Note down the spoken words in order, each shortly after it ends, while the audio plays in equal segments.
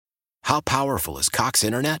How powerful is Cox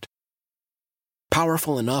Internet?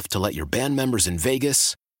 Powerful enough to let your band members in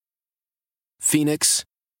Vegas, Phoenix,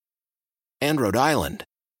 and Rhode Island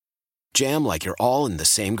jam like you're all in the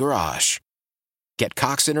same garage. Get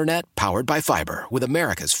Cox Internet powered by fiber with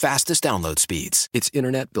America's fastest download speeds. It's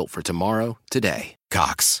internet built for tomorrow, today.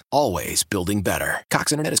 Cox, always building better.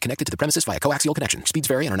 Cox Internet is connected to the premises via coaxial connection. Speeds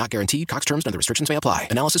vary and are not guaranteed. Cox terms and other restrictions may apply.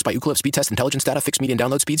 Analysis by Ookla Speed Test Intelligence Data. Fixed median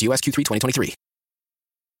download speeds. US Q3 2023.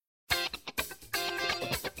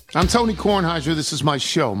 I'm Tony Kornheiser. This is my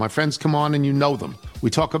show. My friends come on and you know them. We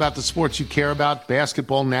talk about the sports you care about,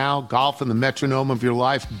 basketball now, golf, and the metronome of your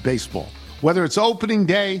life, baseball. Whether it's opening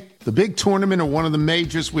day, the big tournament, or one of the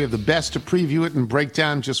majors, we have the best to preview it and break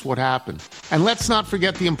down just what happened. And let's not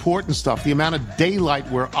forget the important stuff, the amount of daylight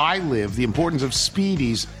where I live, the importance of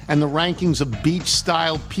speedies, and the rankings of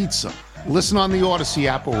beach-style pizza. Listen on the Odyssey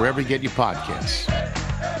app or wherever you get your podcasts.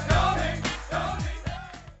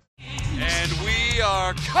 And we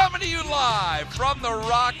are coming to you live from the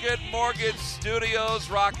Rocket Mortgage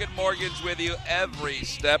Studios. Rocket Mortgage with you every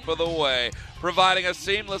step of the way, providing a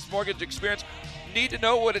seamless mortgage experience. Need to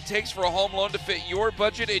know what it takes for a home loan to fit your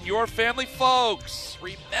budget and your family, folks.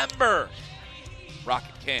 Remember,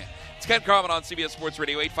 Rocket can. It's Ken Carman on CBS Sports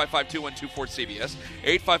Radio, 855-2124-CBS,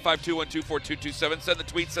 855-212-4227. Send the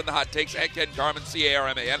tweets, send the hot takes, at Ken Carman,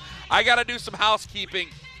 C-A-R-M-A-N. I got to do some housekeeping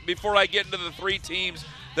before I get into the three teams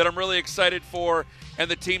that I'm really excited for and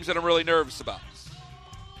the teams that I'm really nervous about.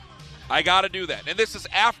 I got to do that. And this is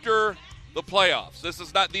after the playoffs.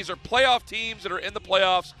 These are playoff teams that are in the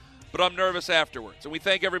playoffs, but I'm nervous afterwards. And we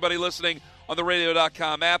thank everybody listening on the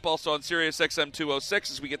radio.com app, also on Sirius XM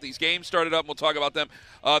 206 as we get these games started up. And we'll talk about them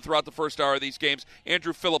throughout the first hour of these games.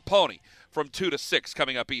 Andrew Filipponi from 2 to 6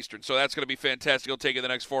 coming up Eastern. So that's going to be fantastic. I'll take you the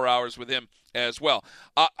next 4 hours with him as well.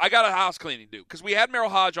 I got a house cleaning to do because we had Merrill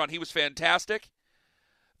Hodge on. He was fantastic.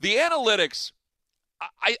 The analytics,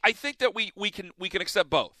 I think that we can accept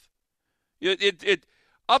both.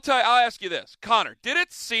 I'll ask you this, Connor. Did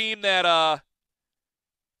it seem that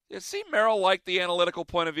Merrill liked the analytical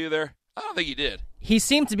point of view there? I don't think he did. He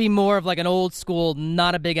seemed to be more of like an old school,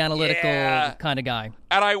 not a big analytical kind of guy.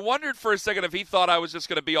 And I wondered for a second if he thought I was just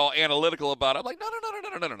going to be all analytical about it. I'm like, no.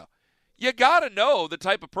 You got to know the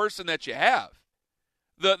type of person that you have.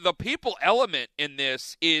 The people element in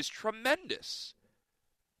this is tremendous.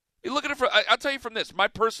 You look at it I'll tell you from this, my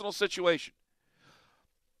personal situation.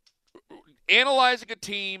 Analyzing a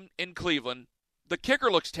team in Cleveland, the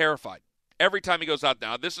kicker looks terrified every time he goes out.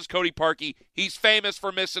 Now, this is Cody Parkey. He's famous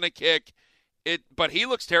for missing a kick, but he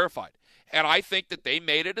looks terrified. And I think that they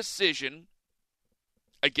made a decision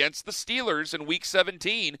against the Steelers in Week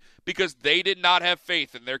 17 because they did not have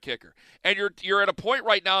faith in their kicker. And you're at a point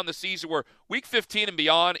right now in the season where Week 15 and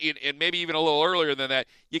beyond, and maybe even a little earlier than that,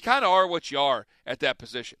 you kind of are what you are at that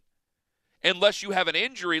position. Unless you have an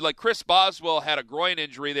injury, like Chris Boswell had a groin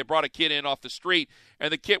injury. They brought a kid in off the street,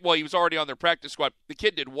 and the kid, he was already on their practice squad. The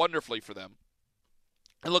kid did wonderfully for them.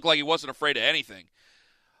 It looked like he wasn't afraid of anything.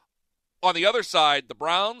 On the other side, the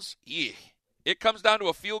Browns, it comes down to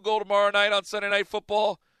a field goal tomorrow night on Sunday Night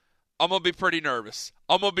Football. I'm going to be pretty nervous.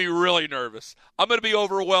 I'm going to be really nervous. I'm going to be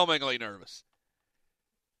overwhelmingly nervous.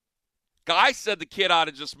 Guy said the kid ought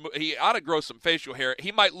to grow some facial hair.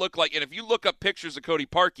 He might look like, and if you look up pictures of Cody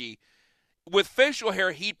Parkey, with facial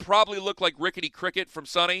hair, he'd probably look like Rickety Cricket from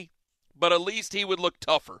Sonny, but at least he would look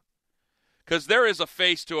tougher. Because there is a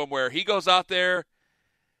face to him where he goes out there,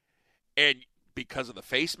 and because of the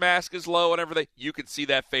face mask is low and everything, you can see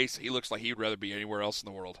that face. He looks like he'd rather be anywhere else in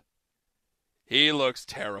the world. He looks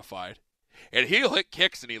terrified. And he'll hit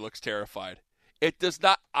kicks, and he looks terrified. It does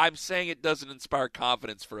not, I'm saying it doesn't inspire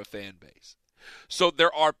confidence for a fan base. So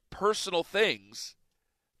there are personal things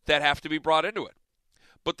that have to be brought into it.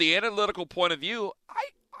 But the analytical point of view,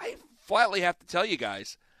 I flatly have to tell you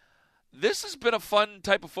guys, this has been a fun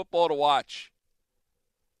type of football to watch.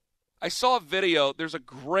 I saw a video. There's a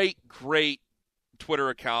great Twitter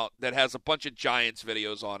account that has a bunch of Giants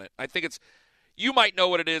videos on it. I think you might know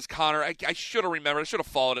what it is, Connor. I should have remembered. I should have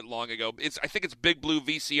followed it long ago. I think it's Big Blue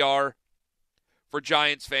VCR for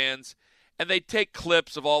Giants fans. And they take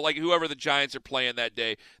clips of whoever the Giants are playing that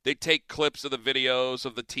day. They take clips of the videos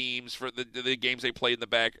of the teams for the games they played in the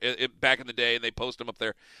back in the day, and they post them up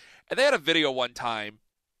there. And they had a video one time.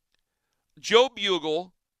 Joe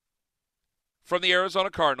Bugle from the Arizona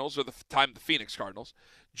Cardinals, or the Phoenix Cardinals.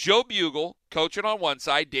 Joe Bugle coaching on one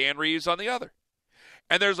side, Dan Reeves on the other.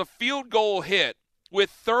 And there's a field goal hit with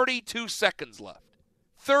 32 seconds left.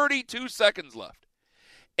 32 seconds left.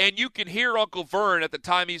 And you can hear Uncle Vern at the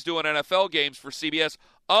time he's doing NFL games for CBS.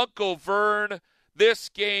 Uncle Vern, This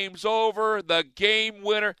game's over. The game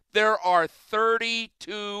winner. There are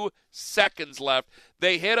 32 seconds left.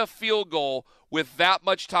 They hit a field goal with that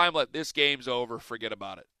much time left. This game's over. Forget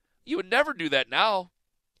about it. You would never do that now.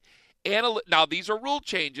 Now, these are rule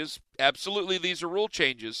changes. Absolutely, these are rule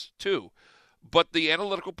changes, too. But the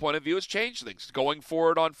analytical point of view has changed things. Going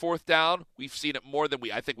forward on fourth down, we've seen it more than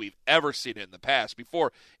I think we've ever seen it in the past.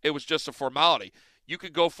 Before, it was just a formality. You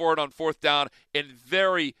could go forward on fourth down in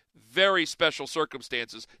very, very special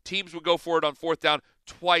circumstances. Teams would go forward on fourth down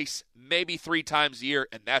twice, maybe 3 times a year,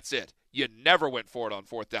 and that's it. You never went forward on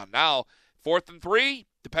fourth down. Now, 4th and 3,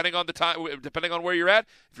 depending on the time, depending on where you're at.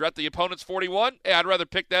 If you're at the opponent's 41, I'd rather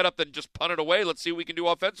pick that up than just punt it away. Let's see what we can do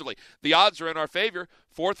offensively. The odds are in our favor.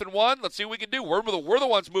 4th and 1, let's see what we can do. We're the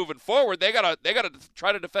ones moving forward. They gotta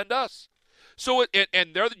try to defend us. So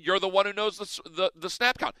you're the one who knows the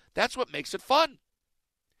snap count. That's what makes it fun.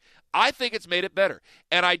 I think it's made it better.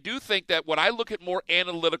 And I do think that when I look at more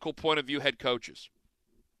analytical point of view head coaches,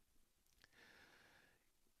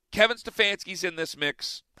 Kevin Stefanski's in this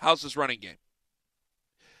mix. How's his running game?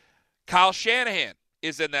 Kyle Shanahan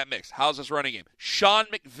is in that mix. How's his running game? Sean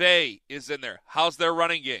McVay is in there. How's their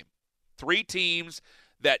running game? 3 teams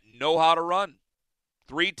that know how to run.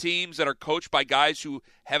 3 teams that are coached by guys who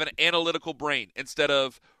have an analytical brain instead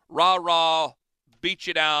of rah-rah, beat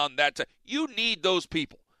you down. You need those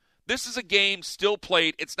people. This is a game still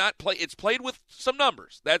played. It's played with some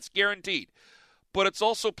numbers. That's guaranteed. But it's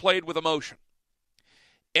also played with emotion.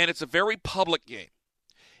 And it's a very public game.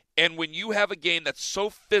 And when you have a game that's so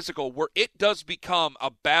physical where it does become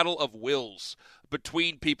a battle of wills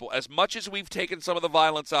between people, as much as we've taken some of the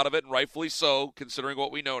violence out of it, and rightfully so, considering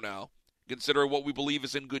what we know now, considering what we believe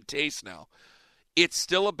is in good taste now, it's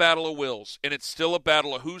still a battle of wills, and it's still a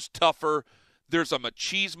battle of who's tougher. There's a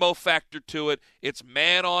machismo factor to it. It's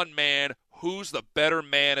man on man. Who's the better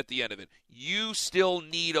man at the end of it? You still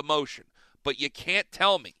need emotion, but you can't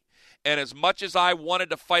tell me. And as much as I wanted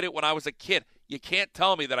to fight it when I was a kid, you can't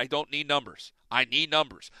tell me that I don't need numbers. I need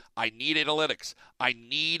numbers. I need analytics. I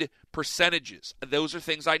need percentages. Those are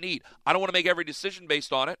things I need. I don't want to make every decision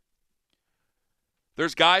based on it.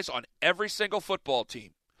 There's guys on every single football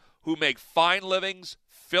team who make fine livings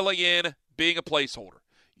filling in, being a placeholder.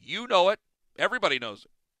 You know it. Everybody knows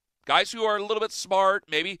it. Guys who are a little bit smart,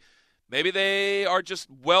 maybe they are just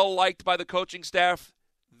well-liked by the coaching staff.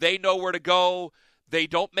 They know where to go. They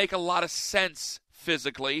don't make a lot of sense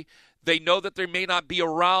physically. They know that they may not be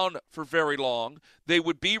around for very long. They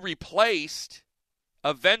would be replaced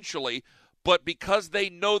eventually, but because they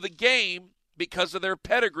know the game, because of their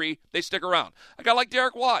pedigree, they stick around. A guy like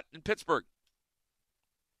Derek Watt in Pittsburgh.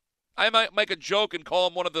 I might make a joke and call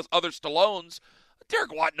him one of the other Stallones.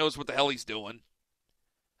 Derek Watt knows what the hell he's doing.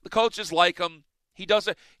 The coaches like him. He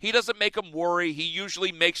doesn't make them worry. He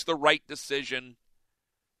usually makes the right decision.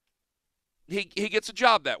 He gets a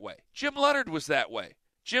job that way. Jim Leonhard was that way.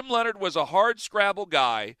 Jim Leonhard was a hard-scrabble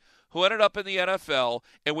guy who ended up in the NFL,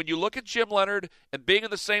 and when you look at Jim Leonhard and being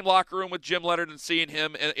in the same locker room with Jim Leonhard and seeing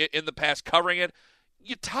him in the past covering it,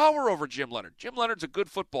 you tower over Jim Leonhard. Jim Leonhard's a good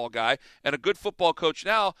football guy and a good football coach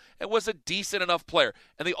now and was a decent enough player.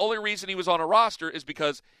 And the only reason he was on a roster is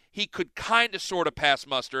because he could kind of sort of pass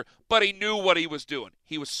muster, but he knew what he was doing.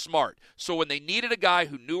 He was smart. So when they needed a guy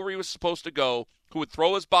who knew where he was supposed to go, who would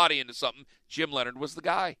throw his body into something, Jim Leonhard was the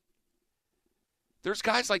guy. There's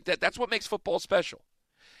guys like that. That's what makes football special.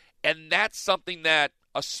 And that's something that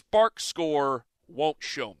a spark score won't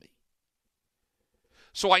show me.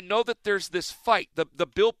 So I know that there's this fight. The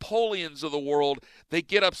Bill Polians of the world, they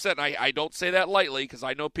get upset. And I don't say that lightly because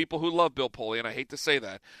I know people who love Bill Polian. I hate to say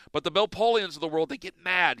that. But the Bill Polians of the world, they get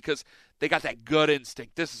mad because they got that gut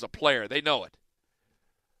instinct. This is a player. They know it.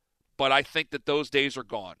 But I think that those days are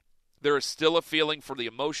gone. There is still a feeling for the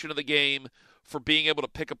emotion of the game, for being able to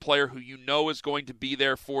pick a player who you know is going to be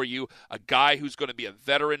there for you, a guy who's going to be a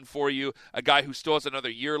veteran for you, a guy who still has another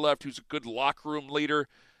year left, who's a good locker room leader.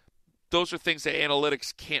 Those are things that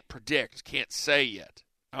analytics can't predict, can't say yet.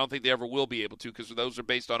 I don't think they ever will be able to because those are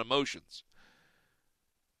based on emotions.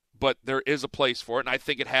 But there is a place for it, and I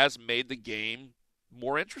think it has made the game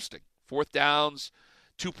more interesting. 4th downs,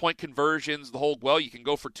 2-point conversions, the whole, you can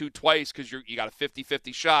go for 2 twice because you got a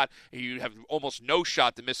 50-50 shot, and you have almost no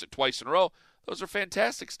shot to miss it twice in a row. Those are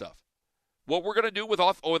fantastic stuff. What we're going to do with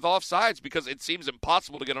offsides, because it seems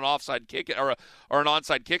impossible to get an offside kick or an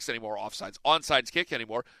onside kicks anymore, onsides kick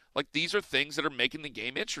anymore. Like, these are things that are making the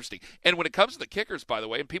game interesting. And when it comes to the kickers, by the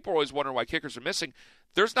way, and people are always wondering why kickers are missing,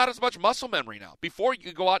 there's not as much muscle memory now. Before you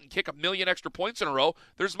could go out and kick 1,000,000 extra points in a row,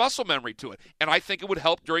 there's muscle memory to it. And I think it would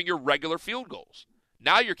help during your regular field goals.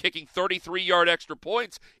 Now you're kicking 33-yard extra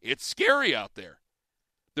points. It's scary out there.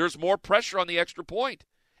 There's more pressure on the extra point.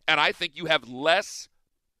 And I think you have less,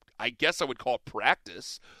 I guess I would call it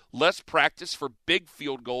practice, less practice for big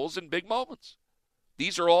field goals in big moments.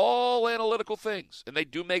 These are all analytical things, and they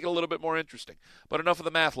do make it a little bit more interesting. But enough of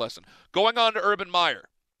the math lesson. Going on to Urban Meyer.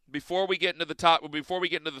 Before we get into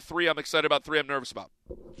the three I'm excited about, three I'm nervous about.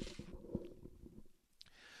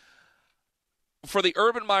 For the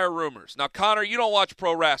Urban Meyer rumors. Now, Connor, you don't watch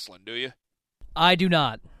pro wrestling, do you? I do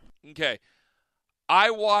not. Okay.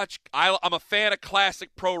 I'm a fan of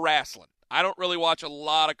classic pro wrestling. I don't really watch a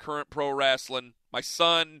lot of current pro wrestling. My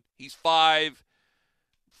son, he's 5.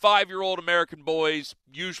 5-year-old American boys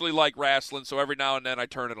usually like wrestling, so every now and then I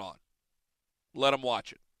turn it on. Let them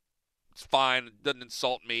watch it. It's fine. It doesn't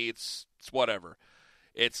insult me. It's whatever.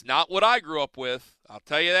 It's not what I grew up with, I'll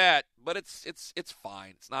tell you that, but it's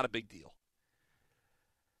fine. It's not a big deal.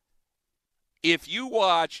 If you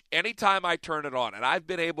watch, anytime I turn it on, and I've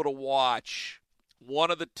been able to watch one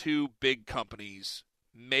of the two big companies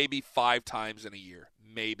maybe 5 times in a year,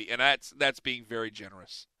 maybe, and that's being very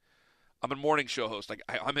generous. I'm a morning show host.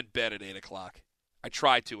 I'm in bed at 8 o'clock. I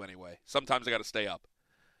try to anyway. Sometimes I got to stay up.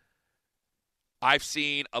 I've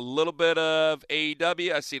seen a little bit of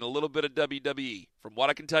AEW. I've seen a little bit of WWE. From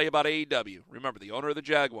what I can tell you about AEW, remember, the owner of the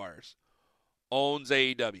Jaguars owns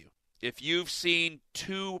AEW. If you've seen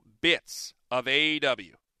 2 bits of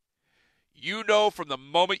AEW, you know from the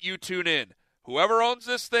moment you tune in, whoever owns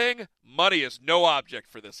this thing, money is no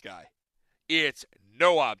object for this guy. It's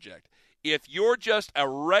no object. If you're just a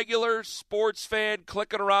regular sports fan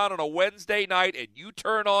clicking around on a Wednesday night and you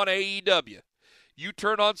turn on AEW, you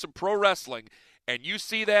turn on some pro wrestling, and you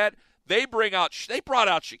see that, they brought out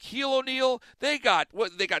Shaquille O'Neal. They got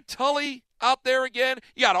Tully out there again.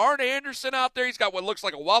 You got Arn Anderson out there. He's got what looks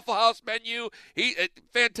like a Waffle House menu.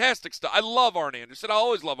 Fantastic stuff. I love Arn Anderson. I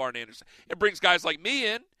always love Arn Anderson. It brings guys like me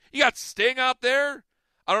in. You got Sting out there.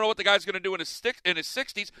 I don't know what the guy's going to do in his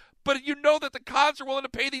 60s, but you know that the cons are willing to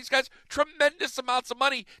pay these guys tremendous amounts of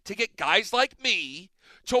money to get guys like me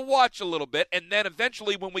to watch a little bit, and then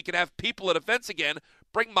eventually when we can have people at events again,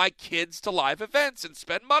 bring my kids to live events and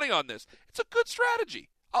spend money on this. It's a good strategy.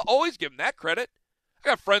 I'll always give them that credit. I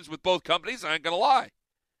got friends with both companies, I ain't going to lie.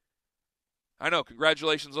 I know,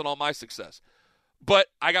 congratulations on all my success. But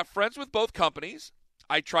I got friends with both companies.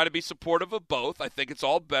 I try to be supportive of both. I think it's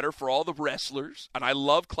all better for all the wrestlers, and I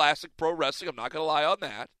love classic pro wrestling. I'm not going to lie on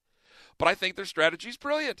that. But I think their strategy is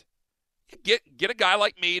brilliant. Get a guy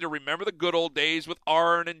like me to remember the good old days with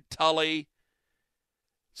Arn and Tully,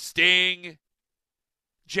 Sting.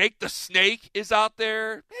 Jake the Snake is out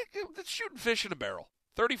there. That's shooting fish in a barrel.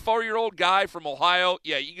 34-year-old guy from Ohio.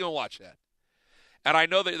 Yeah, you can watch that. And I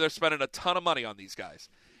know that they're spending a ton of money on these guys.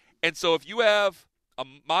 And so if you have a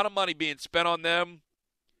amount of money being spent on them,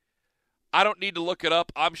 I don't need to look it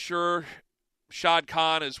up. I'm sure Shad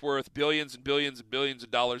Khan is worth billions and billions and billions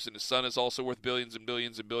of dollars, and his son is also worth billions and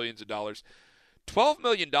billions and billions of dollars. $12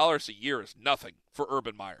 million a year is nothing for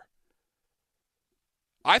Urban Meyer.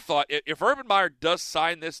 I thought if Urban Meyer does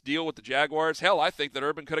sign this deal with the Jaguars, hell, I think that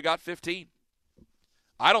Urban could have got 15.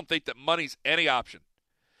 I don't think that money's any option.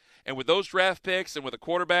 And with those draft picks and with a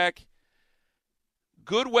quarterback,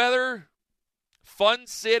 good weather, fun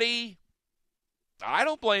city, I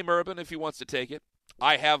don't blame Urban if he wants to take it.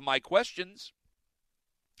 I have my questions.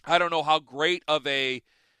 I don't know how great of a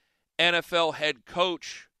NFL head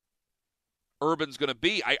coach Urban's going to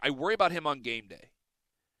be. I worry about him on game day.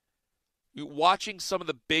 Watching some of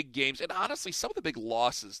the big games, and honestly, some of the big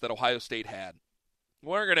losses that Ohio State had.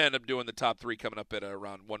 We're going to end up doing the top 3 coming up at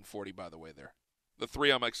around 140, by the way, there. The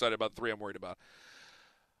 3 I'm excited about, the 3 I'm worried about.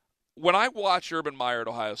 When I watched Urban Meyer at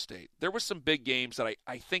Ohio State, there were some big games that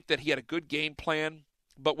I think that he had a good game plan,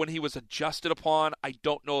 but when he was adjusted upon, I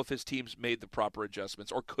don't know if his teams made the proper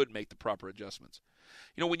adjustments or could make the proper adjustments.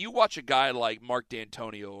 You know, when you watch a guy like Mark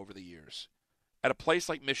D'Antonio over the years, at a place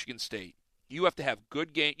like Michigan State, you have to have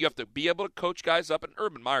good game. You have to be able to coach guys up, and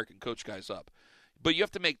Urban Meyer can coach guys up. But you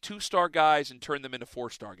have to make 2-star guys and turn them into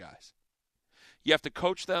 4-star guys. You have to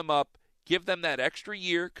coach them up, give them that extra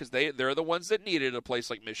year because they're the ones that need it at a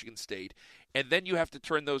place like Michigan State. And then you have to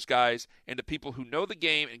turn those guys into people who know the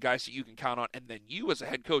game and guys that you can count on. And then you as a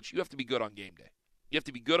head coach, you have to be good on game day. You have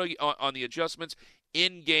to be good on the adjustments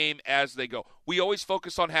in-game as they go. We always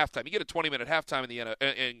focus on halftime. You get a 20-minute halftime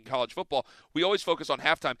in college football. We always focus on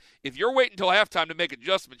halftime. If you're waiting until halftime to make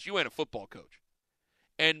adjustments, you ain't a football coach.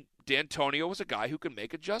 And D'Antonio was a guy who can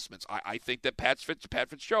make adjustments. I think that Pat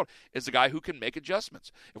Fitzgerald is a guy who can make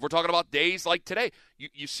adjustments. If we're talking about days like today,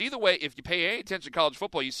 you see the way, if you pay any attention to college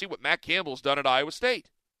football, you see what Matt Campbell's done at Iowa State.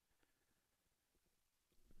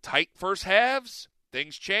 Tight first halves,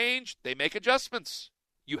 things change, they make adjustments.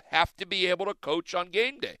 You have to be able to coach on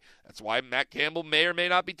game day. That's why Matt Campbell may or may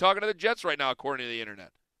not be talking to the Jets right now, according to the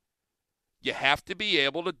internet. You have to be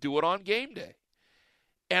able to do it on game day.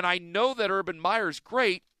 And I know that Urban Meyer's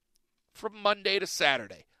great from Monday to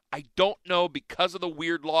Saturday. I don't know, because of the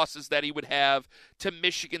weird losses that he would have to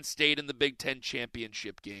Michigan State in the Big Ten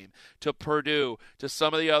championship game, to Purdue, to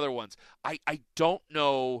some of the other ones. I don't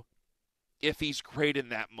know if he's great in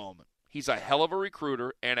that moment. He's a hell of a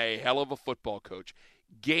recruiter and a hell of a football coach.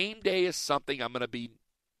 Game day is something I'm going to be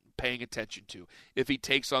paying attention to if he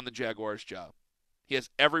takes on the Jaguars job. He has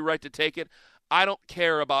every right to take it. I don't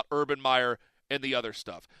care about Urban Meyer and the other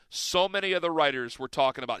stuff. So many other writers were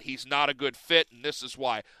talking about he's not a good fit, and this is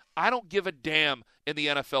why. I don't give a damn in the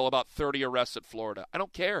NFL about 30 arrests at Florida. I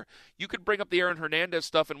don't care. You can bring up the Aaron Hernandez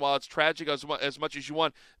stuff, and while it's tragic as much as you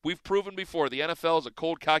want, we've proven before the NFL is a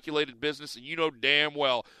cold, calculated business, and you know damn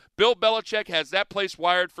well Bill Belichick has that place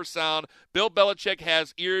wired for sound. Bill Belichick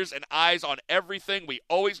has ears and eyes on everything. We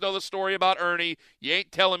always know the story about Ernie. You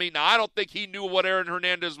ain't telling me. Now, I don't think he knew what Aaron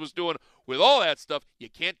Hernandez was doing with all that stuff. You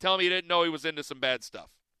can't tell me he didn't know he was into some bad stuff.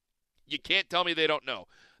 You can't tell me they don't know.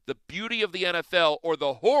 The beauty of the NFL, or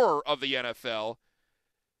the horror of the NFL,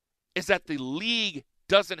 is that the league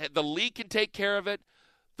can take care of it.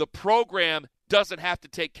 The program doesn't have to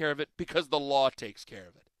take care of it because the law takes care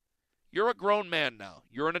of it. You're a grown man now.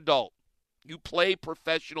 You're an adult. You play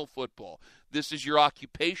professional football. This is your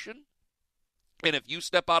occupation. And if you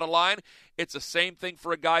step out of line, it's the same thing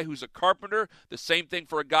for a guy who's a carpenter, the same thing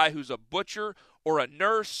for a guy who's a butcher or a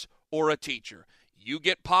nurse or a teacher. You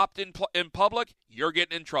get popped in public, you're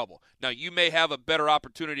getting in trouble. Now, you may have a better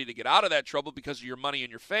opportunity to get out of that trouble because of your money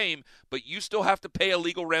and your fame, but you still have to pay a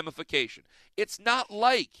legal ramification. It's not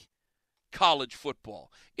like college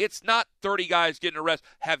football. It's not 30 guys getting arrested.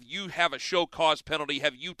 Have you have a show cause penalty?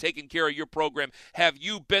 Have you taken care of your program? Have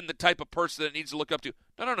you been the type of person that needs to look up to?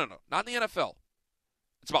 No. Not in the NFL.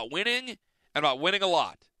 It's about winning and about winning a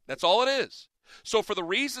lot. That's all it is. So for the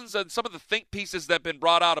reasons and some of the think pieces that have been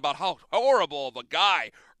brought out about how horrible of a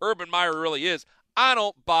guy Urban Meyer really is, I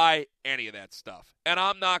don't buy any of that stuff. And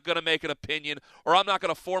I'm not going to make an opinion, or I'm not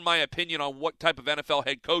going to form my opinion on what type of NFL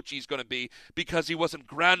head coach he's going to be because he wasn't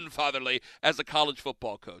grandfatherly as a college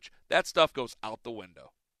football coach. That stuff goes out the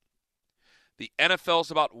window. The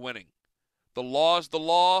NFL's about winning. The law is the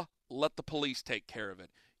law. Let the police take care of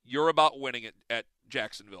it. You're about winning at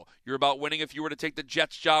Jacksonville. You're about winning if you were to take the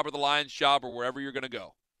Jets job or the Lions job or wherever you're going to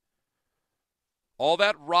go. All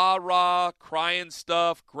that rah-rah, crying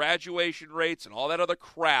stuff, graduation rates, and all that other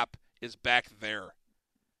crap is back there.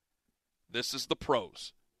 This is the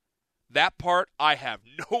pros. That part, I have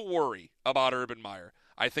no worry about Urban Meyer.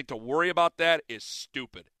 I think to worry about that is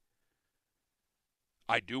stupid.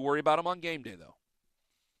 I do worry about him on game day, though.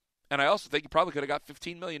 And I also think he probably could have got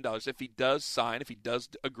 $15 million if he does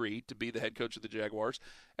agree to be the head coach of the Jaguars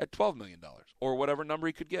at $12 million or whatever number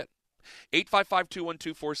he could get.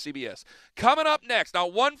 855-2124-CBS. Coming up next, now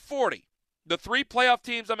 140, the three playoff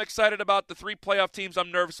teams I'm excited about, the three playoff teams I'm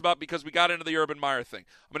nervous about because we got into the Urban Meyer thing.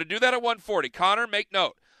 I'm going to do that at 140. Connor, make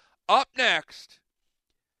note. Up next,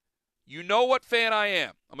 you know what fan I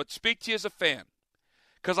am. I'm going to speak to you as a fan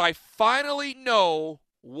because I finally know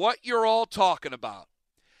what you're all talking about.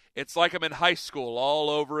 It's like I'm in high school all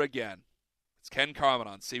over again. It's Ken Carman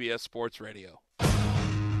on CBS Sports Radio.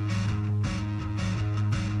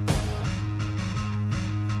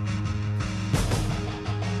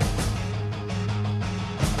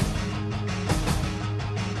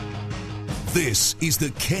 This is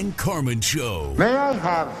the Ken Carman Show. May I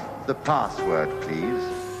have the password, please?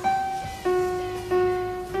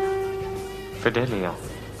 Fidelio.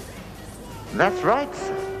 That's right,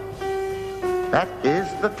 sir. That is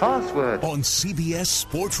the password. On CBS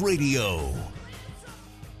Sports Radio.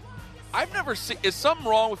 I've never seen... Is something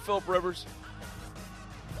wrong with Phillip Rivers?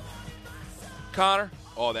 Connor?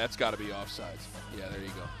 Oh, that's got to be offsides. Yeah, there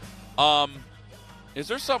you go. Is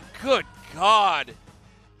there some... Good God.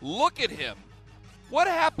 Look at him. What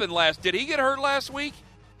happened Did he get hurt last week?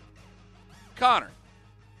 Connor.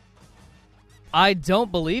 I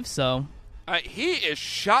don't believe so. He is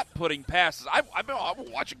shot-putting passes. I've been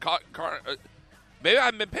watching Connor... Maybe I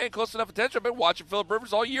haven't been paying close enough attention. I've been watching Phillip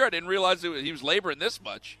Rivers all year. I didn't realize he was laboring this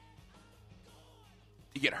much.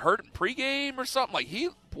 Did he get hurt in pregame or something?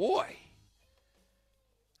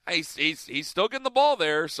 He's still getting the ball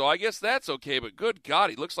there, so I guess that's okay. But good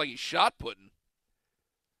God, he looks like he's shot-putting.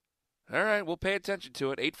 All right, we'll pay attention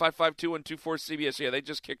to it. 855-2124-CBS. Yeah, they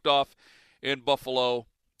just kicked off in Buffalo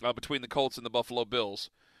between the Colts and the Buffalo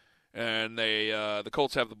Bills. And the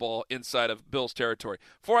Colts have the ball inside of Bills' territory.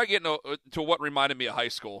 Before I get to what reminded me of high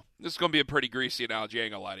school, this is going to be a pretty greasy analogy. I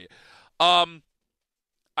ain't going to lie to you.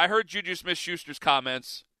 I heard JuJu Smith Schuster's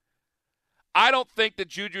comments. I don't think that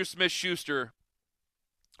JuJu Smith Schuster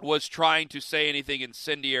was trying to say anything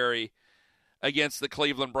incendiary against the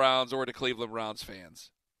Cleveland Browns or the Cleveland Browns fans.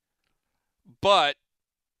 But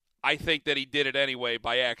I think that he did it anyway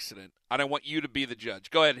by accident. And I want you to be the judge.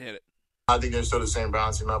 Go ahead and hit it. I think they're still the same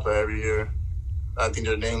Browns team out there every year. I think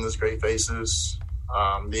they're nameless, great faces.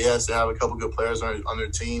 Yes, they have a couple good players on their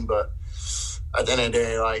team, but at the end of the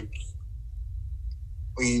day, like,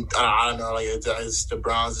 I don't know, like, it's the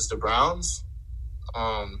Browns, it's the Browns.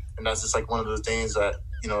 And that's just like one of the things that,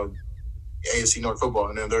 AFC North football,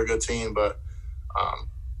 and they're a good team, but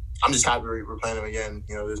I'm just happy we're playing them again,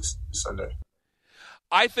 this Sunday.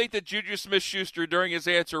 I think that JuJu Smith Schuster, during his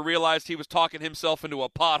answer, realized he was talking himself into a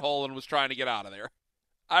pothole and was trying to get out of there.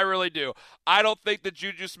 I really do. I don't think that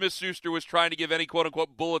JuJu Smith Schuster was trying to give any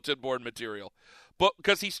quote-unquote bulletin board material. But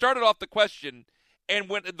because he started off the question, and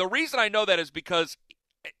the reason I know that is because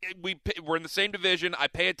we're in the same division. I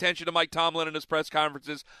pay attention to Mike Tomlin in his press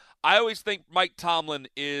conferences. I always think Mike Tomlin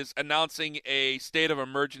is announcing a state of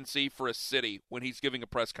emergency for a city when he's giving a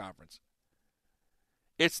press conference.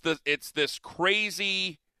 It's this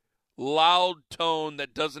crazy, loud tone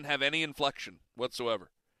that doesn't have any inflection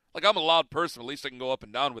whatsoever. Like, I'm a loud person, at least I can go up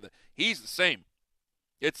and down with it. He's the same.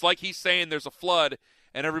 It's like he's saying there's a flood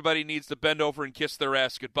and everybody needs to bend over and kiss their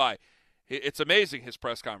ass goodbye. It's amazing, his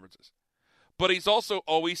press conferences. But he's also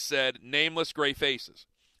always said nameless gray faces.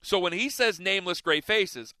 So when he says nameless gray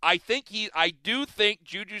faces, I do think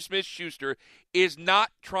JuJu Smith Schuster is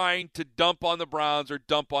not trying to dump on the Browns or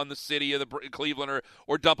dump on the city of the Cleveland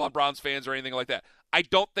or dump on Browns fans or anything like that. I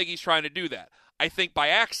don't think he's trying to do that. I think by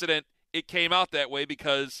accident it came out that way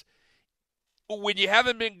because when you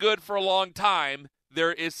haven't been good for a long time,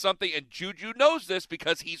 there is something, and JuJu knows this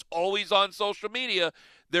because he's always on social media,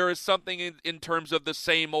 there is something in terms of the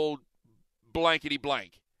same old blankety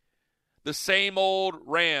blank. The same old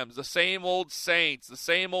Rams, the same old Saints, the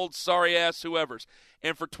same old sorry-ass whoever's.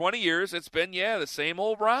 And for 20 years, it's been, the same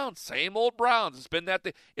old Browns, same old Browns. It's been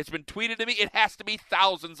it's been tweeted to me. It has to be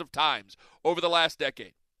thousands of times over the last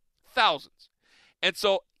decade. Thousands. And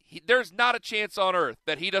so there's not a chance on earth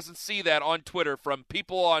that he doesn't see that on Twitter from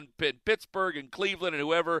people in Pittsburgh and Cleveland and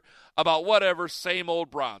whoever about whatever, same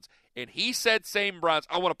old Browns. And he said same Browns.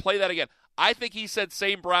 I want to play that again. I think he said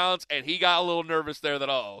same Browns, and he got a little nervous there that,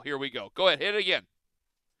 here we go. Go ahead, hit it again.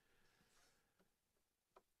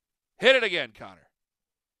 Hit it again, Connor.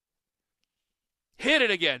 Hit it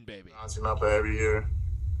again, baby. Browns team out there every year.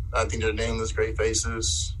 I think they're nameless, great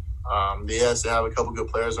faces. Yes, they have a couple good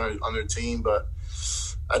players on their team, but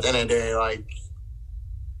at the end of the day, like,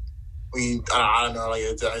 I don't know, like,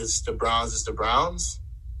 it's the Browns, it's the Browns.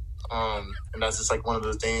 And that's just like one of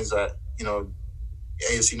the things that,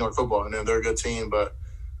 AFC North football, and they're a good team, but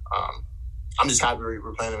I'm just happy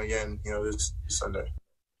we're playing them again, this Sunday.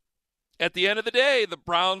 At the end of the day, the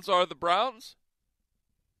Browns are the Browns.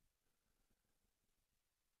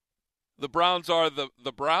 The Browns are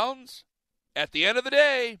the Browns. At the end of the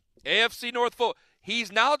day, AFC North football.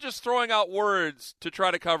 He's now just throwing out words to try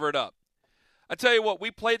to cover it up. I tell you what, we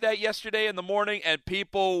played that yesterday in the morning, and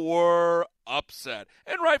people were upset.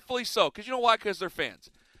 And rightfully so, because you know why? Because they're fans.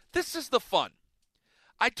 This is the fun.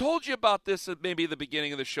 I told you about this at maybe the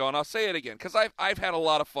beginning of the show, and I'll say it again, because I've had a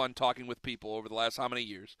lot of fun talking with people over the last how many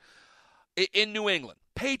years in New England.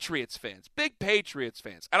 Patriots fans, big Patriots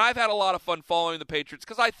fans. And I've had a lot of fun following the Patriots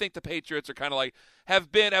because I think the Patriots are kind of like, have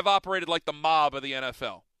operated like the mob of the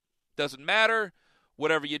NFL. Doesn't matter.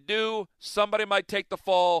 Whatever you do, somebody might take the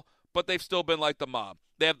fall, but they've still been like the mob.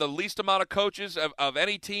 They have the least amount of coaches of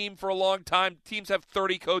any team for a long time. Teams have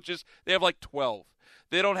 30 coaches. They have like 12.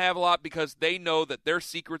 They don't have a lot because they know that their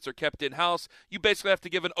secrets are kept in-house. You basically have to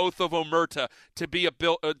give an oath of omerta to be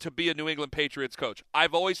a New England Patriots coach.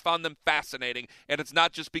 I've always found them fascinating, and it's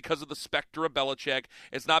not just because of the specter of Belichick.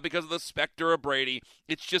 It's not because of the specter of Brady.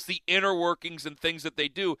 It's just the inner workings and things that they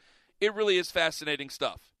do. It really is fascinating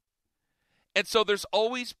stuff. And so there's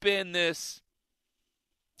always been this,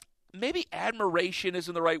 maybe admiration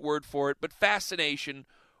isn't the right word for it, but fascination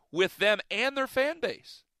with them and their fan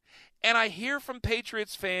base. And I hear from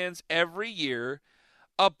Patriots fans every year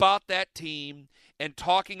about that team and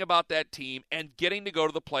talking about that team and getting to go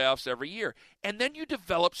to the playoffs every year. And then you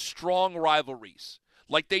develop strong rivalries,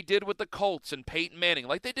 like they did with the Colts and Peyton Manning,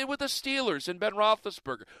 like they did with the Steelers and Ben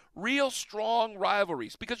Roethlisberger. Real strong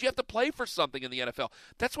rivalries because you have to play for something in the NFL.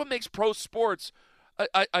 That's what makes pro sports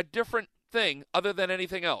a different thing other than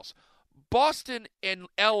anything else. Boston and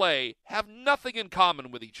L.A. have nothing in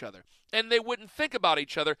common with each other, and they wouldn't think about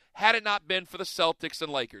each other had it not been for the Celtics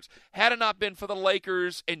and Lakers, had it not been for the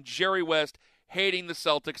Lakers and Jerry West, hating the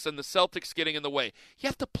Celtics and the Celtics getting in the way. You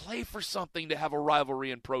have to play for something to have a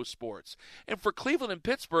rivalry in pro sports. And for Cleveland and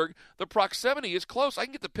Pittsburgh, the proximity is close. I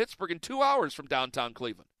can get to Pittsburgh in 2 hours from downtown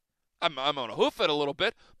Cleveland. I'm going to hoof it a little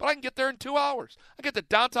bit, but I can get there in 2 hours. I get to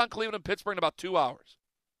downtown Cleveland and Pittsburgh in about 2 hours.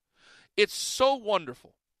 It's so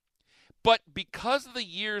wonderful. But because of the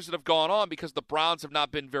years that have gone on, because the Browns have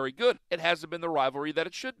not been very good, it hasn't been the rivalry that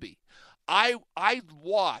it should be. I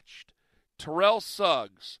watched Terrell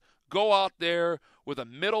Suggs go out there with a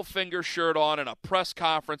middle finger shirt on in a press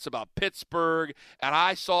conference about Pittsburgh, and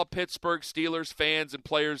I saw Pittsburgh Steelers fans and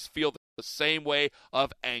players feel the same way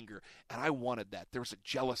of anger. And I wanted that. There was a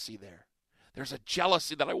jealousy there. There's a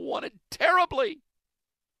jealousy that I wanted terribly.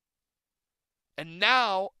 And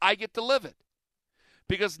now I get to live it.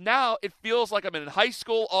 Because now it feels like I'm in high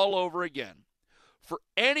school all over again. For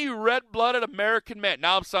any red-blooded American man,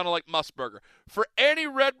 now I'm sounding like Musburger. For any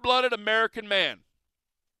red-blooded American man,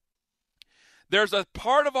 there's a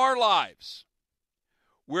part of our lives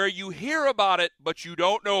where you hear about it, but you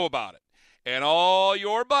don't know about it. And all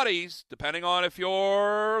your buddies, depending on if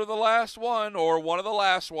you're the last one or one of the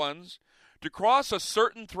last ones, to cross a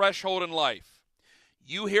certain threshold in life,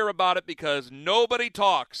 you hear about it because nobody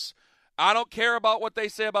talks. I don't care about what they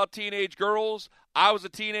say about teenage girls. I was a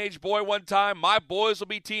teenage boy one time. My boys will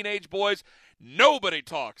be teenage boys. Nobody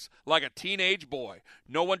talks like a teenage boy.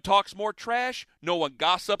 No one talks more trash. No one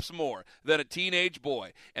gossips more than a teenage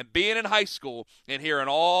boy. And being in high school and hearing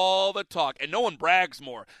all the talk, and no one brags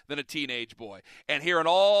more than a teenage boy, and hearing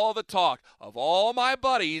all the talk of all my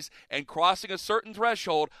buddies and crossing a certain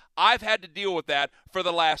threshold, I've had to deal with that for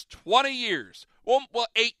the last 20 years. Well,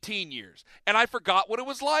 18 years. And I forgot what it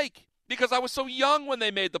was like. Because I was so young when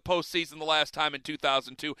they made the postseason the last time in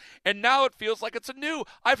 2002, and now it feels like it's anew.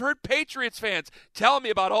 I've heard Patriots fans tell me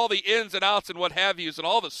about all the ins and outs and what have yous and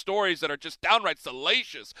all the stories that are just downright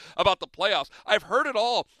salacious about the playoffs. I've heard it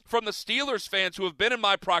all from the Steelers fans who have been in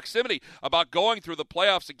my proximity about going through the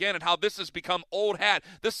playoffs again and how this has become old hat.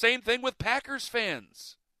 The same thing with Packers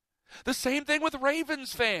fans. The same thing with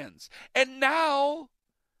Ravens fans. And now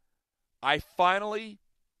I finally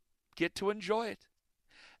get to enjoy it.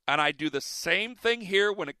 And I do the same thing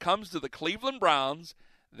here when it comes to the Cleveland Browns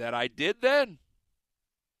that I did then,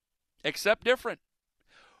 except different.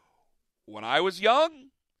 When I was young,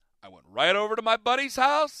 I went right over to my buddy's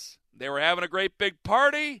house. They were having a great big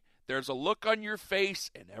party. There's a look on your face,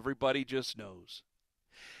 and everybody just knows.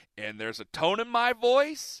 And there's a tone in my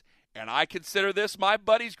voice, and I consider this my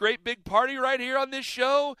buddy's great big party right here on this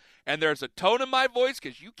show. And there's a tone in my voice,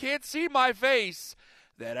 because you can't see my face,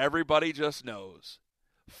 that everybody just knows.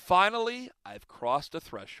 Finally, I've crossed a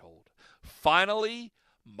threshold. Finally,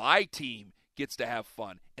 my team gets to have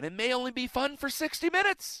fun. And it may only be fun for 60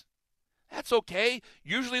 minutes. That's okay.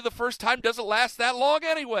 Usually the first time doesn't last that long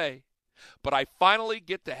anyway. But I finally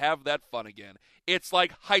get to have that fun again. It's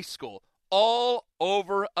like high school all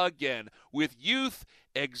over again with youth,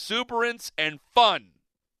 exuberance, and fun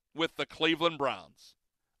with the Cleveland Browns.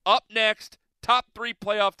 Up next, top 3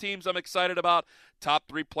 playoff teams I'm excited about. Top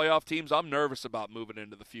 3 playoff teams I'm nervous about moving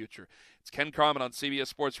into the future. It's Ken Carman on CBS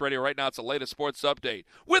Sports Radio. Right now it's the latest sports update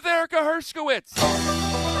with Erica Herskowitz.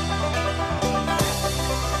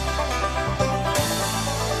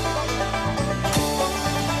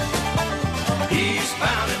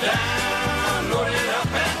 Eastbound and down, loaded up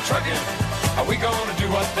and trucking. Are we going to do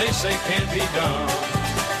what they say can't be done?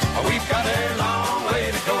 We've got a long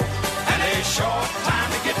way to go and a short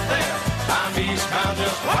time to get there. I'm eastbound,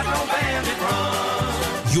 just watch no bandit run.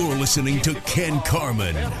 You're listening to Ken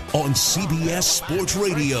Carman on CBS Sports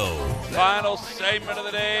Radio. Final segment of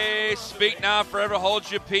the day. Speak now, forever hold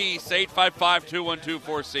your peace.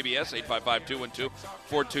 855-212-4CBS,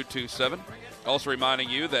 855-212-4227. Also reminding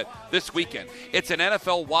you that this weekend, it's an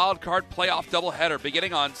NFL wildcard playoff doubleheader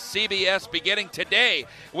beginning on CBS, beginning today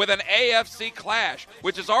with an AFC clash,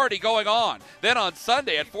 which is already going on. Then on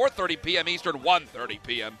Sunday at 4:30 p.m. Eastern, 1:30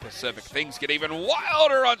 p.m. Pacific. Things get even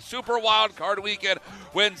wilder on Super Wildcard Weekend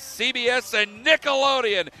when CBS and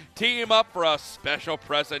Nickelodeon team up for a special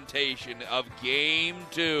presentation of Game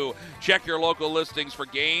 2. Check your local listings for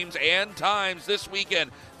games and times this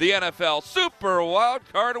weekend. The NFL Super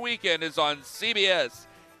Wildcard Weekend is on CBS.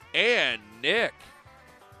 And Nick,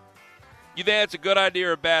 you think that's a good idea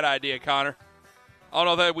or a bad idea, Connor? I don't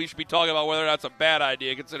know that we should be talking about whether that's a bad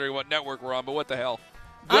idea considering what network we're on, but what the hell?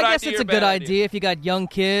 Good I guess it's a good idea if you got young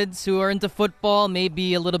kids who are into football,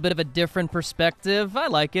 maybe a little bit of a different perspective. I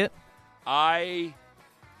like it. I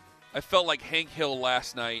felt like Hank Hill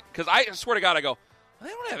last night because I swear to God, I go, they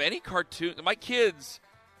don't have any cartoons. My kids,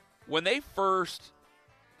 when they first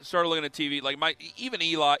started looking at TV, like even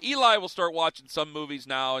Eli will start watching some movies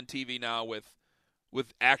now and TV now with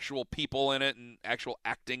with actual people in it and actual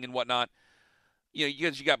acting and whatnot. You know,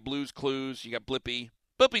 you got Blue's Clues, you got Blippi.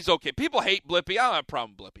 Blippi's okay. People hate Blippi. I don't have a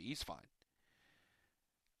problem with Blippi. He's fine.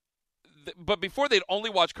 But before, they'd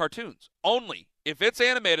only watch cartoons. Only. If it's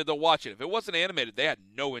animated, they'll watch it. If it wasn't animated, they had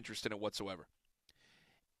no interest in it whatsoever.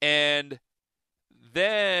 And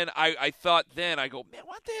then I thought, I go, man,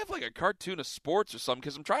 why don't they have like a cartoon of sports or something?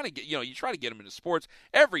 Because I'm trying to get, you try to get them into sports.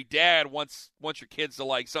 Every dad wants your kids to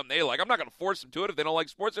like something they like. I'm not going to force them to it. If they don't like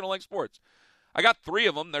sports, they don't like sports. I got 3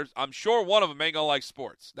 of them. I'm sure one of them ain't going to like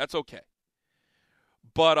sports. That's okay.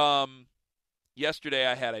 But yesterday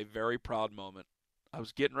I had a very proud moment. I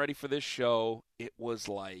was getting ready for this show. It was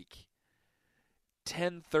like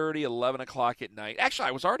 10:30, 11 o'clock at night. Actually,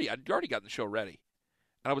 I'd already gotten the show ready.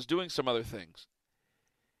 And I was doing some other things.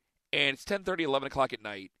 And it's 10:30, 11 o'clock at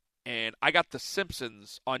night. And I got The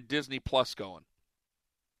Simpsons on Disney Plus going.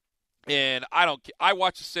 And I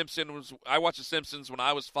watched The Simpsons when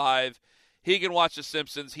I was 5. He can watch The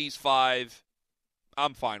Simpsons. He's 5.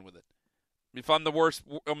 I'm fine with it. If I'm the worst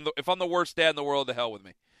dad in the world, to hell with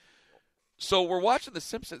me. So we're watching The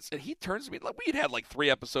Simpsons, and he turns to me. Like, we'd had like 3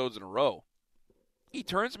 episodes in a row. He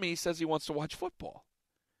turns to me. He says he wants to watch football.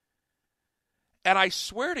 And I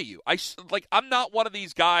swear to you, I'm not one of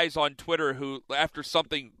these guys on Twitter who, after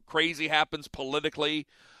something crazy happens politically,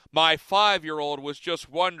 my 5-year-old was just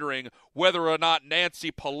wondering whether or not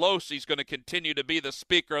Nancy Pelosi's going to continue to be the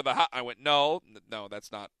Speaker of the House. I went, no,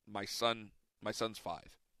 that's not my son. My son's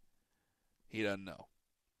 5. He doesn't know.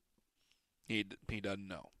 He doesn't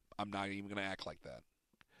know. I'm not even going to act like that.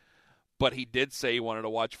 But he did say he wanted to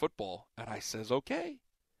watch football, and I says, okay.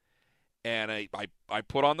 And I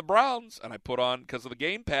put on the Browns, and I put on, because of the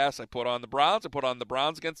Game Pass, I put on the Browns. I put on the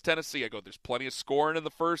Browns against Tennessee. I go, there's plenty of scoring in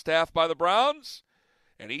the first half by the Browns.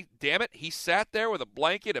 And he sat there with a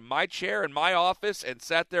blanket in my chair in my office and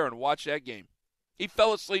sat there and watched that game. He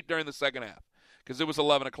fell asleep during the second half because it was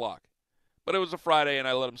 11 o'clock. But it was a Friday, and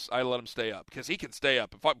I let him stay up because he can stay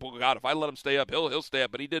up. If I let him stay up, he'll stay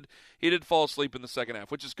up. But he did fall asleep in the second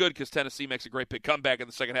half, which is good because Tennessee makes a great big comeback in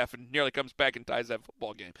the second half and nearly comes back and ties that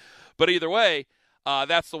football game. But either way,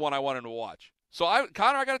 that's the one I wanted to watch. So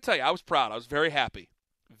Connor, I got to tell you, I was proud. I was very happy,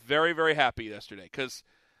 very, very happy yesterday because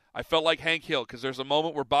I felt like Hank Hill, because there's a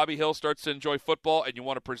moment where Bobby Hill starts to enjoy football, and you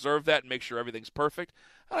want to preserve that and make sure everything's perfect.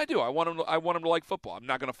 And I do. I want him to like football. I'm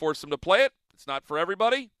not going to force him to play it. It's not for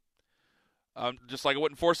everybody. Just like I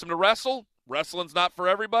wouldn't force him to wrestle. Wrestling's not for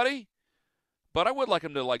everybody. But I would like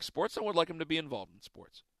him to like sports. I would like him to be involved in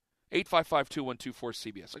sports.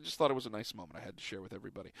 855-2124-CBS. I just thought it was a nice moment I had to share with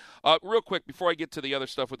everybody. Real quick, before I get to the other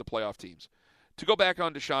stuff with the playoff teams, to go back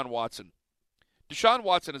on Deshaun Watson. Deshaun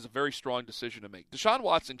Watson is a very strong decision to make. Deshaun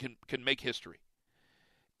Watson can make history.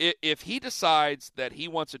 If he decides that he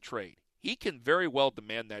wants a trade, he can very well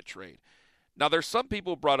demand that trade. Now, there's some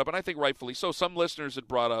people who brought up, and I think rightfully so, some listeners had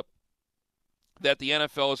brought up that the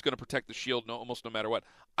NFL is going to protect the shield almost no matter what.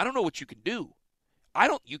 I don't know what you can do.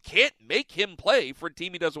 You can't make him play for a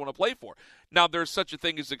team he doesn't want to play for. Now, there's such a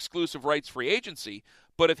thing as exclusive rights free agency,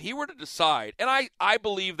 but if he were to decide, and I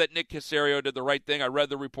believe that Nick Caserio did the right thing. I read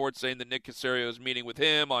the report saying that Nick Caserio is meeting with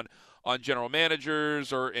him on general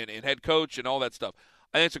managers and head coach and all that stuff.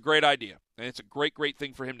 I think it's a great idea, and it's a great, great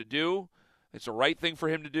thing for him to do. It's the right thing for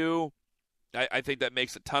him to do. I think that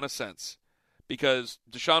makes a ton of sense because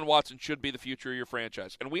Deshaun Watson should be the future of your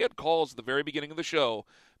franchise. And we had calls at the very beginning of the show,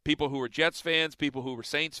 people who were Jets fans, people who were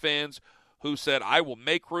Saints fans, who said, I will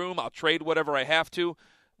make room, I'll trade whatever I have to.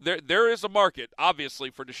 There is a market, obviously,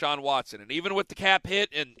 for Deshaun Watson. And even with the cap hit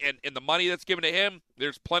and the money that's given to him,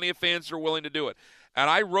 there's plenty of fans who are willing to do it. And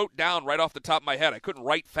I wrote down right off the top of my head, I couldn't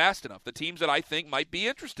write fast enough, the teams that I think might be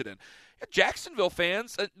interested in. Jacksonville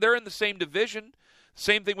fans, they're in the same division.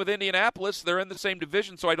 Same thing with Indianapolis. They're in the same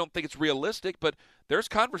division, so I don't think it's realistic. But there's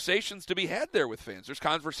conversations to be had there with fans. There's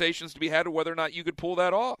conversations to be had of whether or not you could pull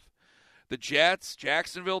that off. The Jets,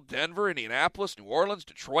 Jacksonville, Denver, Indianapolis, New Orleans,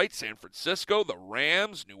 Detroit, San Francisco, the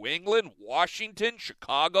Rams, New England, Washington,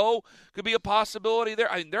 Chicago could be a possibility there.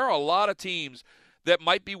 I mean, there are a lot of teams that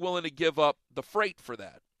might be willing to give up the freight for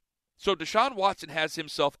that. So Deshaun Watson has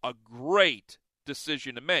himself a great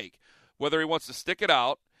decision to make, whether he wants to stick it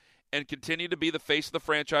out and continue to be the face of the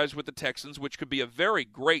franchise with the Texans, which could be a very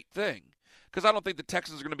great thing, because I don't think the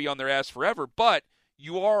Texans are going to be on their ass forever, but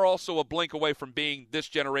you are also a blink away from being this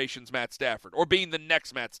generation's Matt Stafford or being the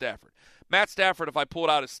next Matt Stafford. Matt Stafford, if I pulled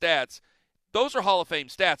out his stats, those are Hall of Fame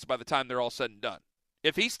stats by the time they're all said and done.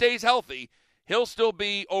 If he stays healthy, he'll still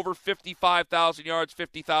be over 55,000 yards,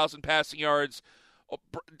 50,000 passing yards.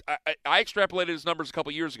 I extrapolated his numbers a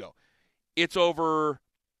couple years ago. It's over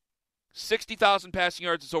 60,000 passing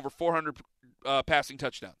yards. It's over 400 passing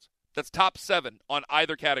touchdowns. That's top 7 on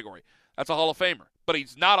either category. That's a Hall of Famer. But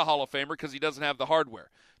he's not a Hall of Famer because he doesn't have the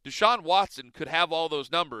hardware. Deshaun Watson could have all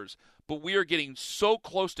those numbers, but we are getting so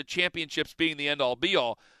close to championships being the end-all,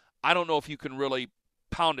 be-all, I don't know if you can really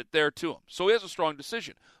pound it there to him. So he has a strong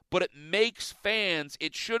decision. But it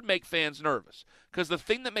should make fans nervous. Because the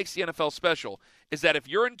thing that makes the NFL special is that if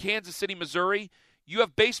you're in Kansas City, Missouri, you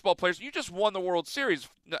have baseball players. You just won the World Series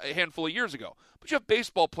a handful of years ago. But you have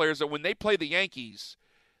baseball players that when they play the Yankees,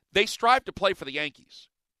 they strive to play for the Yankees.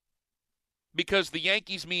 Because the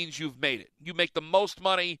Yankees means you've made it. You make the most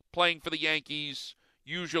money playing for the Yankees.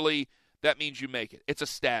 Usually that means you make it. It's a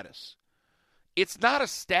status. It's not a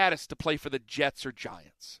status to play for the Jets or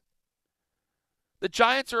Giants. The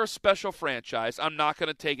Giants are a special franchise. I'm not going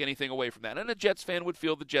to take anything away from that. And a Jets fan would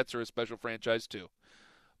feel the Jets are a special franchise too.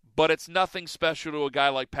 But it's nothing special to a guy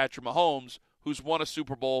like Patrick Mahomes, who's won a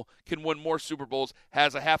Super Bowl, can win more Super Bowls,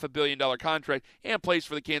 has a $500 million contract, and plays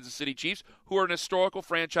for the Kansas City Chiefs, who are an historical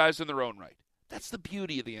franchise in their own right. That's the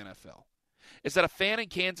beauty of the NFL, is that a fan in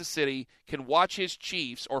Kansas City can watch his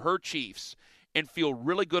Chiefs or her Chiefs and feel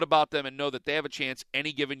really good about them and know that they have a chance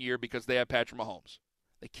any given year because they have Patrick Mahomes.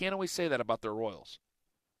 They can't always say that about their Royals.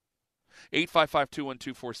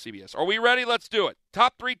 855-212-4CBS. Are we ready? Let's do it.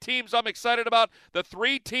 Top 3 teams I'm excited about. The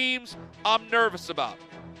 3 teams I'm nervous about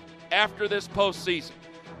after this postseason.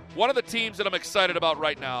 One of the teams that I'm excited about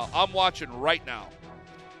right now, I'm watching right now,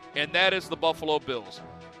 and that is the Buffalo Bills.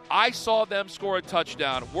 I saw them score a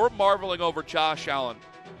touchdown. We're marveling over Josh Allen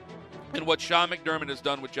and what Sean McDermott has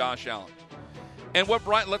done with Josh Allen. And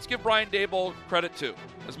let's give Brian Daboll credit too.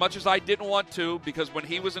 As much as I didn't want to, because when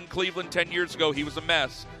he was in Cleveland 10 years ago, he was a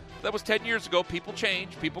mess. That was 10 years ago. People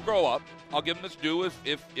change. People grow up. I'll give him this due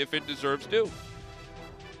if it deserves due.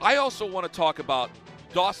 I also want to talk about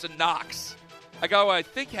Dawson Knox, a guy who I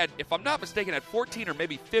think had, if I'm not mistaken, had 14 or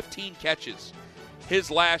maybe 15 catches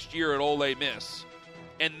his last year at Ole Miss.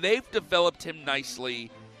 And they've developed him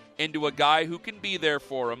nicely into a guy who can be there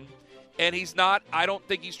for him. And he's not, I don't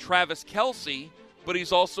think he's Travis Kelce, but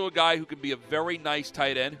he's also a guy who can be a very nice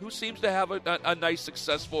tight end who seems to have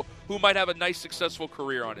who might have a nice successful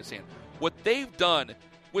career on his hand. What they've done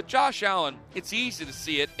with Josh Allen, it's easy to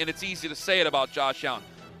see it and it's easy to say it about Josh Allen.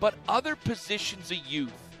 But other positions of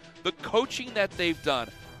youth, the coaching that they've done,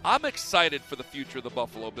 I'm excited for the future of the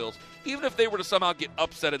Buffalo Bills. Even if they were to somehow get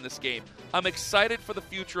upset in this game, I'm excited for the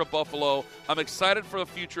future of Buffalo. I'm excited for the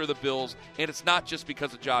future of the Bills, and it's not just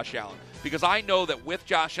because of Josh Allen. Because I know that with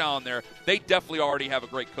Josh Allen there, they definitely already have a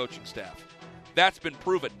great coaching staff. That's been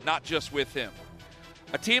proven, not just with him.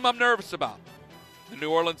 A team I'm nervous about, the New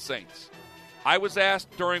Orleans Saints. I was asked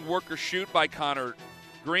during Work or Shoot by Connor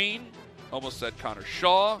Green, almost said Connor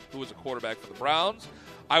Shaw, who was a quarterback for the Browns.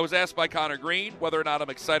 I was asked by Connor Green whether or not I'm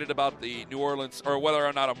excited about the New Orleans, or whether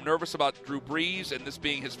or not I'm nervous about Drew Brees and this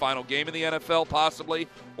being his final game in the NFL, possibly,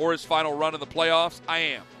 or his final run in the playoffs. I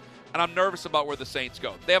am. And I'm nervous about where the Saints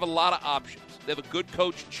go. They have a lot of options. They have a good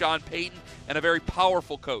coach in Sean Payton and a very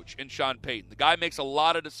powerful coach in Sean Payton. The guy makes a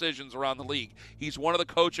lot of decisions around the league. He's one of the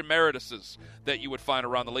coach emerituses that you would find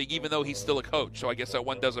around the league, even though he's still a coach. So I guess that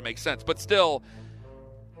one doesn't make sense. But still,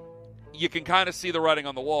 you can kind of see the writing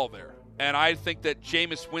on the wall there. And I think that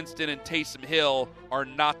Jameis Winston and Taysom Hill are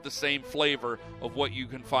not the same flavor of what you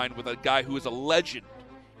can find with a guy who is a legend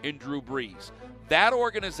in Drew Brees. That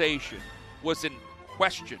organization was in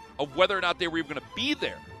question of whether or not they were even going to be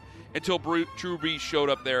there until Drew Brees showed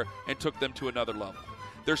up there and took them to another level.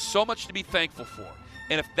 There's so much to be thankful for.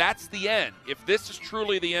 And if that's the end, if this is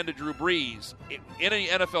truly the end of Drew Brees in an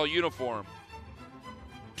NFL uniform,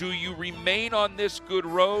 do you remain on this good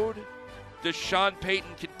road? Does Sean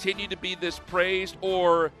Payton continue to be this praised,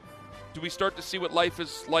 or do we start to see what life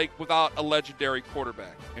is like without a legendary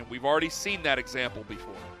quarterback? And we've already seen that example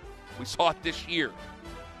before. We saw it this year.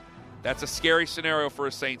 That's a scary scenario for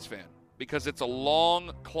a Saints fan because it's a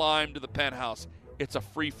long climb to the penthouse. It's a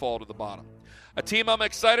free fall to the bottom. A team I'm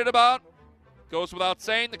excited about, goes without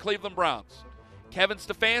saying, the Cleveland Browns. Kevin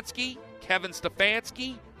Stefanski.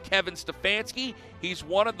 He's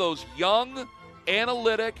one of those young,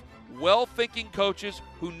 analytic, well-thinking coaches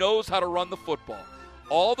who knows how to run the football.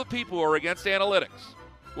 All the people who are against analytics,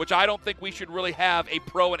 which I don't think we should really have a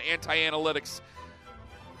pro and anti-analytics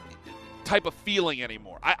type of feeling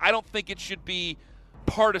anymore. I don't think it should be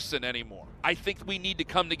partisan anymore. I think we need to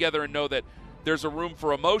come together and know that there's a room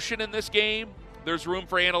for emotion in this game. There's room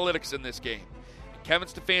for analytics in this game. And Kevin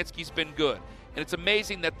Stefanski's been good. And it's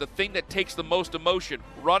amazing that the thing that takes the most emotion,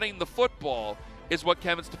 running the football, is what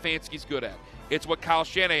Kevin Stefanski's good at. It's what Kyle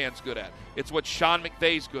Shanahan's good at. It's what Sean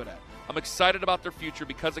McVay's good at. I'm excited about their future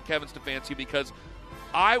because of Kevin Stefanski, because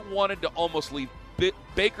I wanted to almost leave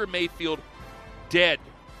Baker Mayfield dead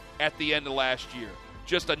at the end of last year.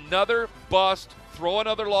 Just another bust, throw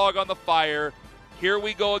another log on the fire. Here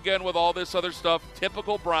we go again with all this other stuff,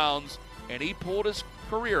 typical Browns, and he pulled his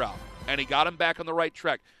career out, and he got him back on the right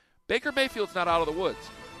track. Baker Mayfield's not out of the woods.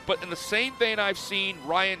 But in the same vein I've seen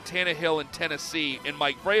Ryan Tannehill in Tennessee and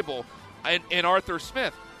Mike Vrabel and Arthur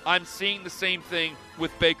Smith, I'm seeing the same thing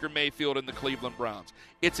with Baker Mayfield and the Cleveland Browns.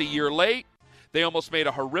 It's a year late. They almost made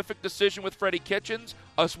a horrific decision with Freddie Kitchens,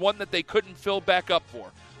 one that they couldn't fill back up for.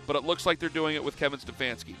 But it looks like they're doing it with Kevin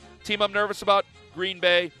Stefanski. Team I'm nervous about, Green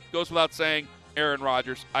Bay, goes without saying, Aaron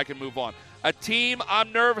Rodgers. I can move on. A team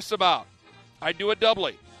I'm nervous about, I do it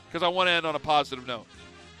doubly because I want to end on a positive note.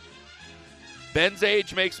 Ben's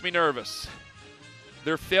age makes me nervous.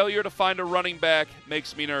 Their failure to find a running back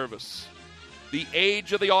makes me nervous. The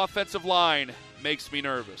age of the offensive line makes me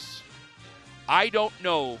nervous. I don't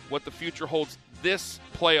know what the future holds this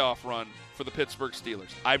playoff run for the Pittsburgh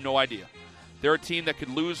Steelers. I have no idea. They're a team that could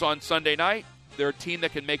lose on Sunday night. They're a team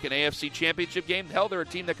that can make an AFC championship game. Hell, they're a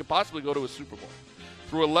team that could possibly go to a Super Bowl.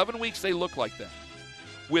 Through 11 weeks, they look like that.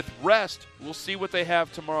 With rest, we'll see what they have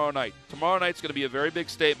tomorrow night. Tomorrow night's going to be a very big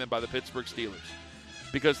statement by the Pittsburgh Steelers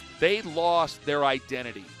because they lost their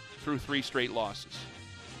identity through 3 straight losses.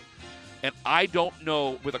 And I don't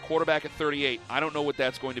know, with a quarterback at 38, I don't know what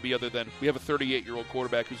that's going to be other than we have a 38-year-old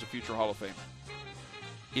quarterback who's a future Hall of Famer.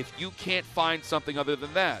 If you can't find something other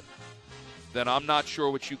than that, then I'm not sure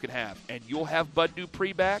what you can have. And you'll have Bud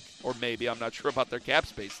Dupree back, or maybe, I'm not sure about their cap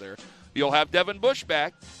space there. You'll have Devin Bush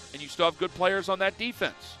back, and you still have good players on that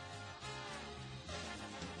defense.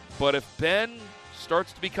 But if Ben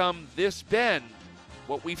starts to become this Ben,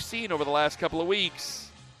 what we've seen over the last couple of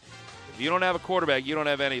weeks, if you don't have a quarterback, you don't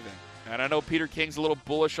have anything. And I know Peter King's a little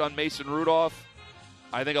bullish on Mason Rudolph.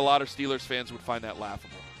 I think a lot of Steelers fans would find that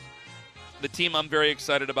laughable. The team I'm very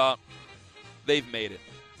excited about, they've made it.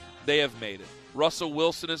 They have made it. Russell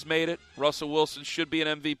Wilson has made it. Russell Wilson should be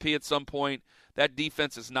an MVP at some point. That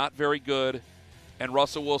defense is not very good, and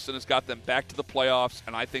Russell Wilson has got them back to the playoffs,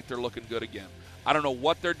 and I think they're looking good again. I don't know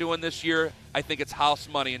what they're doing this year. I think it's house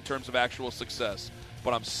money in terms of actual success,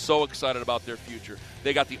 but I'm so excited about their future.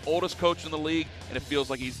 They got the oldest coach in the league, and it feels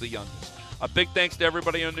like he's the youngest. A big thanks to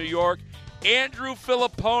everybody in New York. Andrew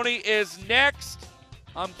Filipponi is next.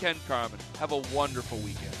 I'm Ken Carman. Have a wonderful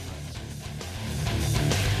weekend, friends.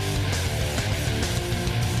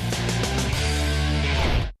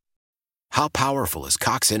 How powerful is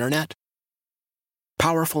Cox Internet?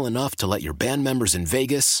 Powerful enough to let your band members in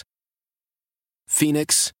Vegas,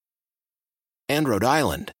 Phoenix, and Rhode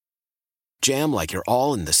Island jam like you're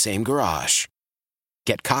all in the same garage.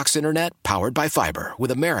 Get Cox Internet powered by fiber with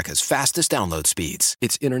America's fastest download speeds.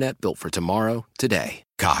 It's internet built for tomorrow, today.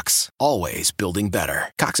 Cox, always building better.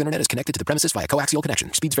 Cox Internet is connected to the premises via coaxial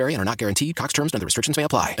connection. Speeds vary and are not guaranteed. Cox terms and other restrictions may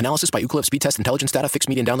apply. Analysis by Ookla of Speed Test Intelligence Data. Fixed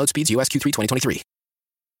median download speeds. US Q3 2023.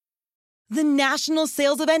 The national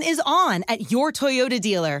sales event is on at your Toyota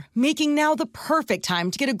dealer, making now the perfect time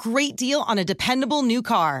to get a great deal on a dependable new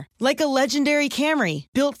car. Like a legendary Camry,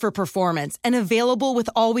 built for performance and available with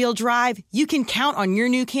all-wheel drive, you can count on your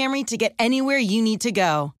new Camry to get anywhere you need to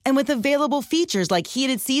go. And with available features like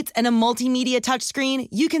heated seats and a multimedia touchscreen,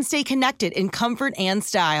 you can stay connected in comfort and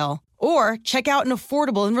style. Or check out an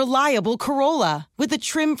affordable and reliable Corolla with a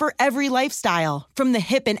trim for every lifestyle. From the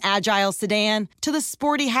hip and agile sedan to the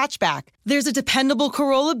sporty hatchback, there's a dependable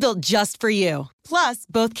Corolla built just for you. Plus,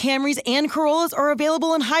 both Camrys and Corollas are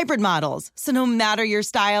available in hybrid models, so no matter your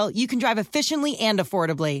style, you can drive efficiently and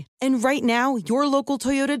affordably. And right now, your local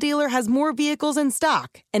Toyota dealer has more vehicles in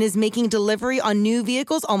stock and is making delivery on new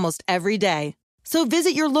vehicles almost every day. So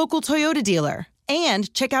visit your local Toyota dealer.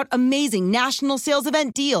 And check out amazing national sales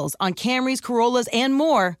event deals on Camrys, Corollas, and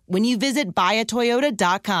more when you visit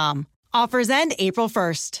buyatoyota.com. Offers end April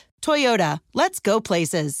 1st. Toyota, let's go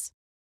places.